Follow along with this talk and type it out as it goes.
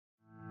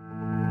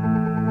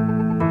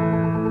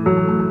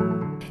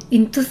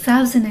In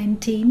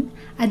 2019,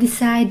 I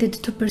decided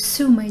to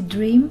pursue my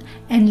dream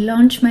and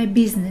launch my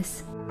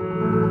business.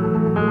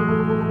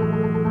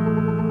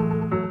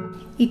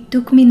 It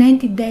took me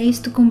 90 days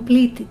to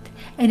complete it,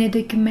 and I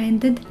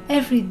documented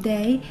every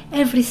day,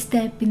 every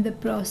step in the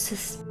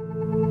process.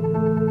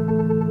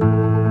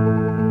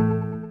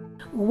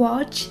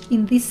 Watch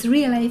in this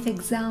real-life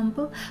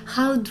example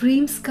how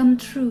dreams come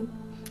true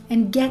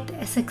and get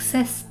a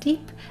success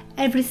tip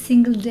every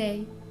single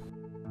day.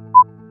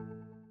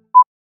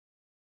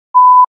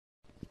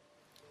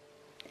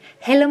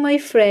 Hello my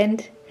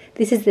friend,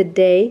 this is the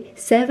day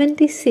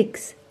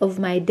 76 of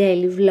my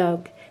daily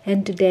vlog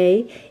and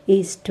today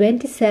is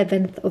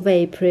 27th of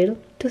April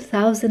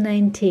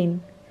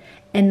 2019.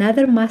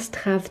 Another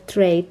must-have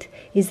trait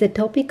is the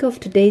topic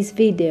of today's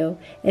video,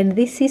 and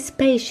this is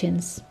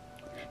patience.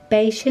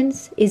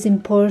 Patience is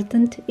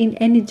important in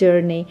any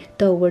journey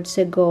towards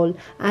a goal,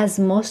 as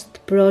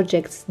most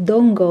projects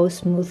don't go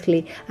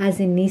smoothly as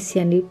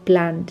initially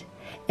planned.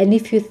 And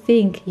if you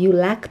think you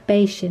lack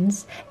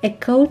patience, a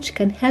coach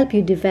can help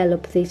you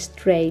develop this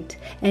trait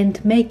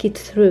and make it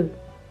through.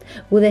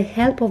 With the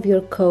help of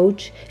your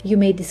coach, you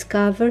may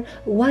discover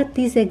what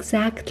is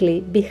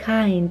exactly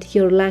behind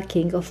your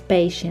lacking of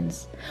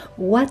patience.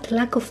 What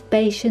lack of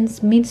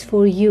patience means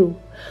for you?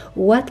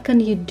 What can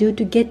you do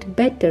to get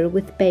better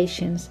with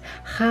patience?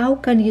 How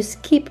can you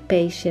skip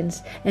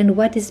patience? And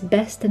what is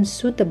best and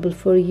suitable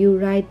for you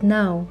right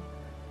now?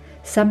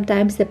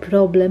 Sometimes the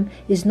problem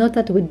is not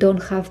that we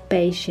don't have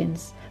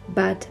patience,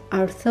 but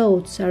our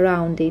thoughts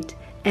around it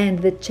and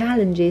the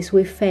challenges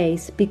we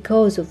face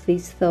because of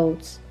these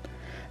thoughts.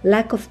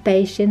 Lack of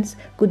patience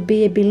could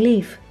be a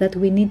belief that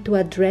we need to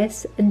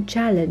address and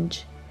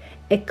challenge.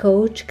 A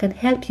coach can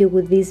help you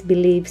with these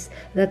beliefs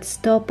that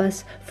stop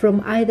us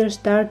from either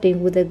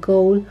starting with a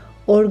goal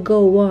or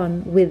go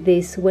on with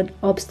this when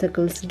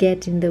obstacles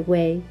get in the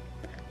way.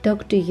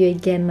 Talk to you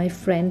again, my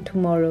friend,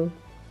 tomorrow.